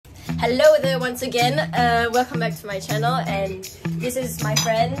Hello there once again, welcome back to my channel, and this is my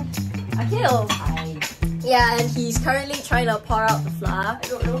friend Akhil. Hi. Yeah, and he's currently trying to pour out the flour. I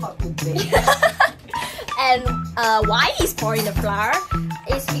don't know how to bake. And why he's pouring the flour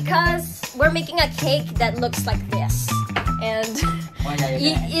is because we're making a cake that looks like this. And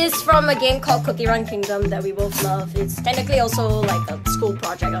it is from a game called Cookie Run Kingdom that we both love. It's technically also like a school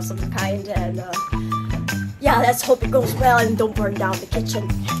project of some kind, and yeah, let's hope it goes well and don't burn down the kitchen.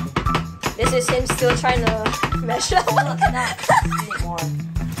 This is him still trying to measure.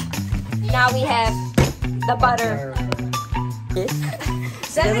 Now we have the butter.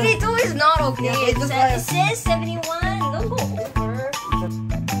 72 is not okay. It says 71. Don't go over.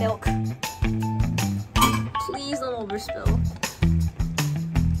 Milk. Please don't overspill.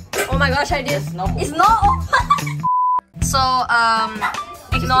 Oh my gosh, I did. It's not open. So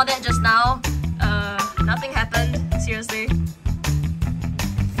ignore that just now. Nothing happened. Seriously.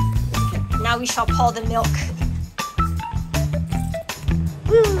 Now we shall pour the milk.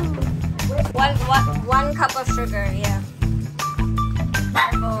 Woo. One cup of sugar, yeah.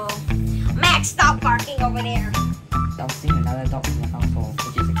 Oh. Max, stop barking over there. I'll sing another dog in the household,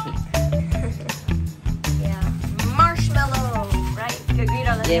 which is a cake. Yeah. Marshmallow, right? You agreed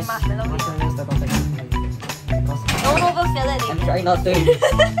on the name marshmallow? Marshmallow is the perfect name. Don't overfill it. I'm trying not to.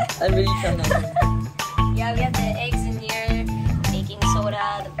 I'm really trying not to. Yeah, we have the eggs in here, baking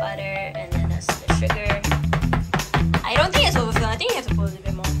soda, the butter, and then the sugar. I don't think it's overfilled. I think you have to put a little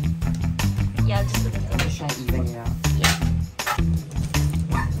bit more. Yeah, just a little. Just try to even it out. Yeah.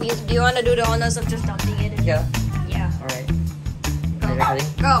 Do you want to do the honors of just dumping it in? Yeah. Yeah. Alright. Go. Are you ready?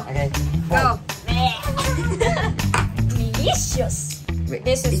 Go. Okay. Go. Delicious. Wait,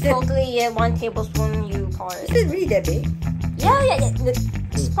 This is totally 1 tablespoon you pour it. Is it really that big? Yeah.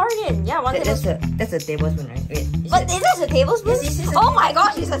 Just pour it in. Yeah, 1 tablespoon. That's a tablespoon, right? Wait. But is this a tablespoon? Yes, this is a oh my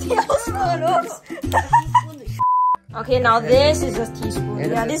gosh, it's a tablespoon. Oops. Okay, now this is a teaspoon.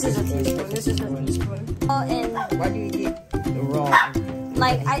 Yeah, this is a teaspoon. This is a teaspoon. Oh, and why do you eat it raw?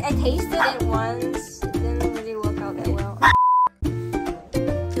 like I tasted it once. It didn't really work out that well.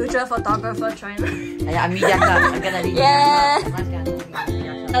 Future photographer trying to. I'm media card. I'm gonna be Yeah. media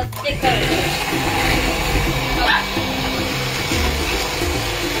Thicker.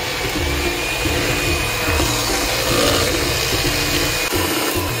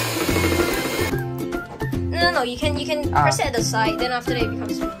 No, you can press it at the side, then after that it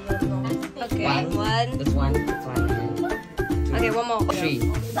becomes medium. Okay, one. That's one. Okay, one more. 3.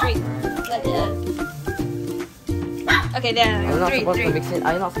 3. Like that. Okay, there. Are you not 3. supposed to mix it?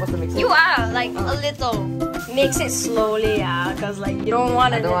 Are you not supposed to mix it? You are, like, a little. Mix it slowly, yeah, because like you don't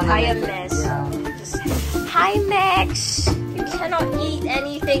want an entire mess. Yeah. Just, hi Max! You cannot eat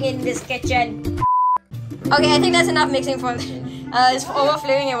anything in this kitchen. Okay, I think that's enough mixing for it's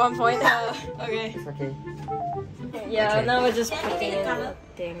overflowing at one point. Okay. It's okay. Yeah, okay. now we're just putting in the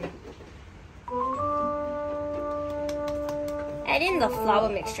thing. Add in the flour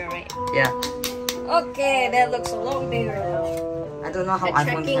mixture, right? Yeah. Okay, that looks a lot bigger now. I don't know how The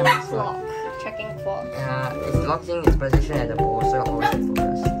iPhone tracking cameras clock. work. Tracking clock. It's locking its position at the bowl, so always in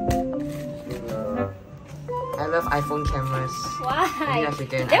focus. I love iPhone cameras. Why? Maybe I should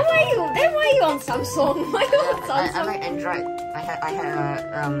get an Then iPhone. why you on Samsung? Why you on Samsung? I like Android. I had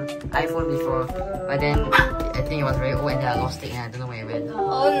an iPhone before, but then I think it was very old and then I lost it and I don't know where it went.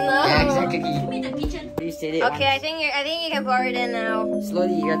 Oh no. Yeah, exactly. You said it. Okay, I think you can pour it in now.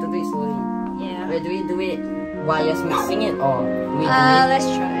 Slowly, you have to do it slowly. Yeah. Wait, do we do it while you're mixing it or do we do it? Let's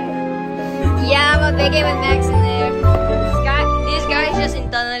try. Yeah, I'm gonna bake it with Max in there. This guy is just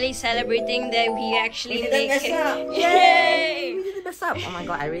internally celebrating that we actually didn't make mess it. up. Yay! We didn't mess up. Oh my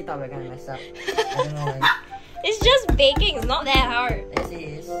god, I really thought we were gonna mess up. I don't know why. It's just baking, it's not that hard. Yes, it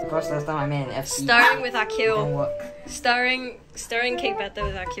is. Of course, last time I made an FC. Starring with Didn't Akhil. work. Stirring cake batter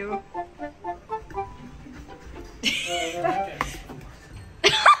with Akhil.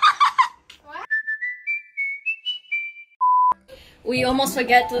 We almost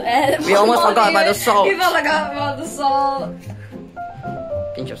forgot to add. We almost forgot about the salt. We forgot about the salt.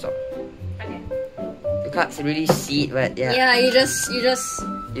 Pinch of salt. Okay. You can't really see it, but yeah. Yeah, you just.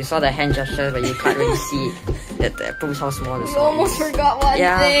 You saw the hand gesture, but you can't really see it. That proves how small the You salt almost is. forgot one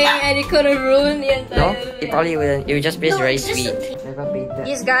thing, and it could have ruined the entire. No, it probably wouldn't. It would just be very it's just sweet. Never painted.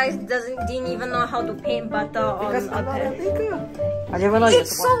 This guy didn't even know how to paint butter on Because a I'm not a pan. baker. I never know you're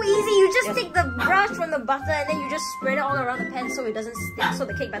It's so supposed easy. You just take the brush from the butter and then you just spread it all around the pan so it doesn't stick. So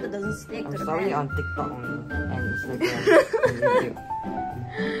the cake batter doesn't stick to the sorry pan. on TikTok only and Instagram and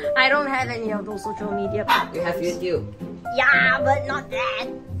YouTube. I don't have any of those social media platforms. You have YouTube. Yeah, but not that.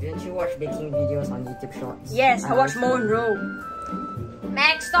 Didn't you watch baking videos on YouTube Shorts? Yes, I watched Monroe.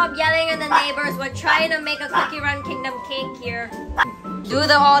 Max, stop yelling at the neighbors. We're trying to make a Cookie Run Kingdom cake here. Do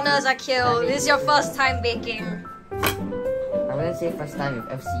the honors, Akil. This is your first time baking. I wouldn't say first time with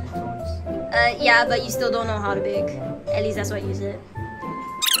FC tones. Yeah, but you still don't know how to bake. Yeah. At least that's what you said.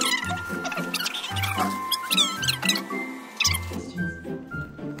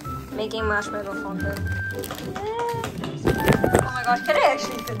 Making marshmallow fondant. Oh my gosh, can I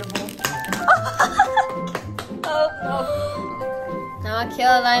actually fit the bowl? Oh no. Now Akil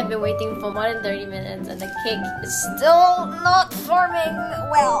and I have been waiting for more than 30 minutes and the cake is still not forming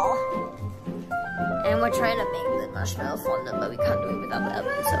well. And we're trying to make the marshmallow fondant, but we can't do it without the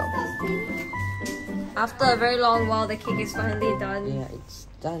oven, so. After a very long while, the cake is finally done. Yeah, it's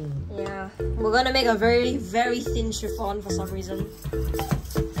done. Yeah. We're gonna make a very, very thin chiffon for some reason.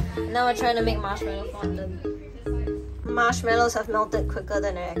 Now we're trying to make marshmallow fondant. Marshmallows have melted quicker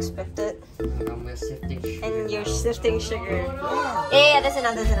than I expected. We're sifting sugar. And you're sifting sugar. Yeah, that's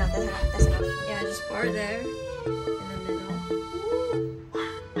enough, that's enough, that's enough, that's enough. Yeah, just pour it there. In the middle.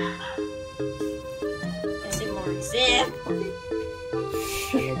 That's it more. Zip!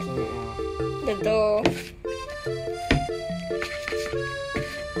 The dough.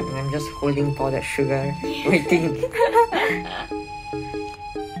 And I'm just holding powdered sugar, waiting.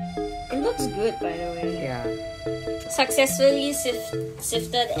 It looks good, by the way. Yeah. Successfully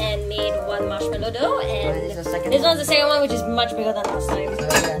sifted and made one marshmallow dough, and this is the second this one's the second one, which is much bigger than last time.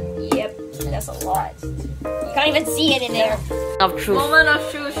 Yep, that's a lot. You can't even see it in there. Of truth. Moment of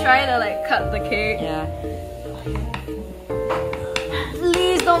truth, trying to like cut the cake. Yeah.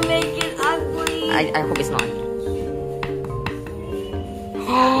 Please don't make it ugly. I hope it's not.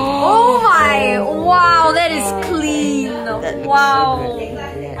 Oh my! Wow, that is clean. That looks Wow. so good.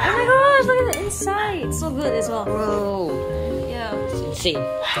 Oh my gosh, look at the inside. It's so good as well. Bro. Yeah. It's insane.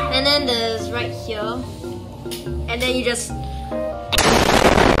 And then there's right here. And then you just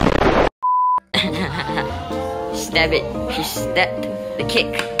Stab it. She stabbed the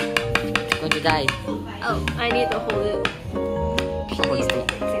cake. It's going to die. oh, I need to hold it. Please Please don't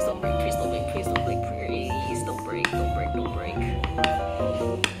break, please don't break, please don't break, please don't break, please don't break, don't break, don't break.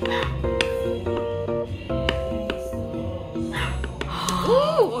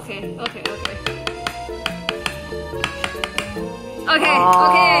 Ooh, okay, okay, okay. Okay,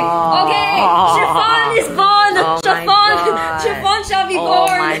 okay, okay! Chiffon is born! Oh my Chiffon! God. Chiffon shall be Oh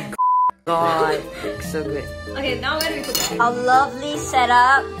born! my god. Looks so good. Okay, now where do we put that? A lovely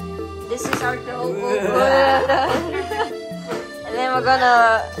setup. This is our dough. And then we're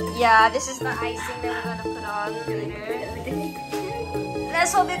gonna, yeah, this is the icing that we're gonna put on later.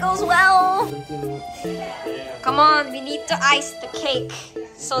 Let's hope it goes well. Come on, we need to ice the cake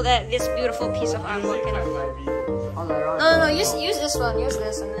so that this beautiful piece of artwork can. All around. No, use this one. Use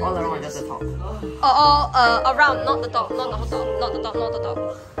this. And then All around, just the top. around, not the top, not the top, not the top, not the top.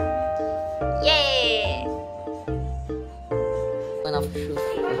 Yay! Enough truth.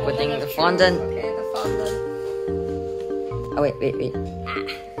 We're putting the fondant. Okay, the fondant. Oh wait.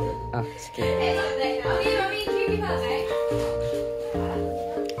 Oh, it's okay.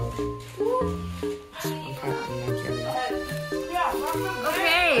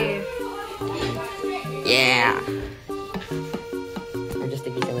 Okay. Yeah. I'm just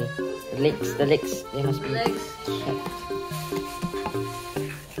taking it away. The legs, they must be Legs. kept.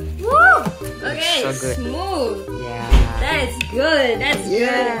 Woo! Okay, So good. smooth. Yeah. That is good. That's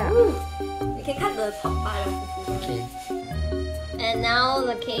Yeah. good. Woo. You can cut the top part off. Okay. And now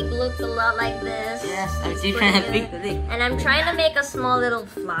the cake looks a lot like this. Yes, I see. Pretty. Big. And I'm trying to make a small little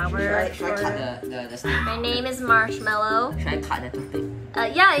flower. Should I cut the stick? My name is Marshmallow. Should I cut the toothpick?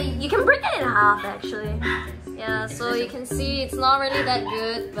 Yeah, you can break it in half actually. Yeah, so you can see it's not really that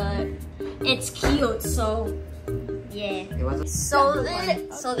good, but it's cute. So yeah.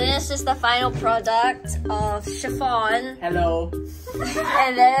 So this is the final product of Chiffon. Hello.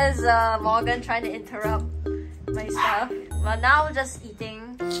 And there's Morgan trying to interrupt my stuff. But now we're just eating.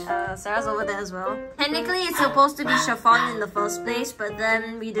 Sarah's over there as well. Technically, it's supposed to be chiffon in the first place, but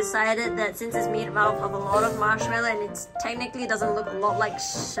then we decided that since it's made out of a lot of marshmallow and it technically doesn't look a lot like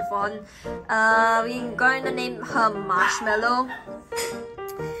chiffon, we're going to name her Marshmallow.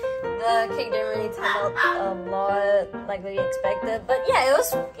 The cake didn't really turn out a lot like we expected, but yeah, it was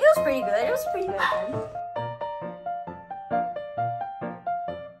pretty good. It was pretty good then.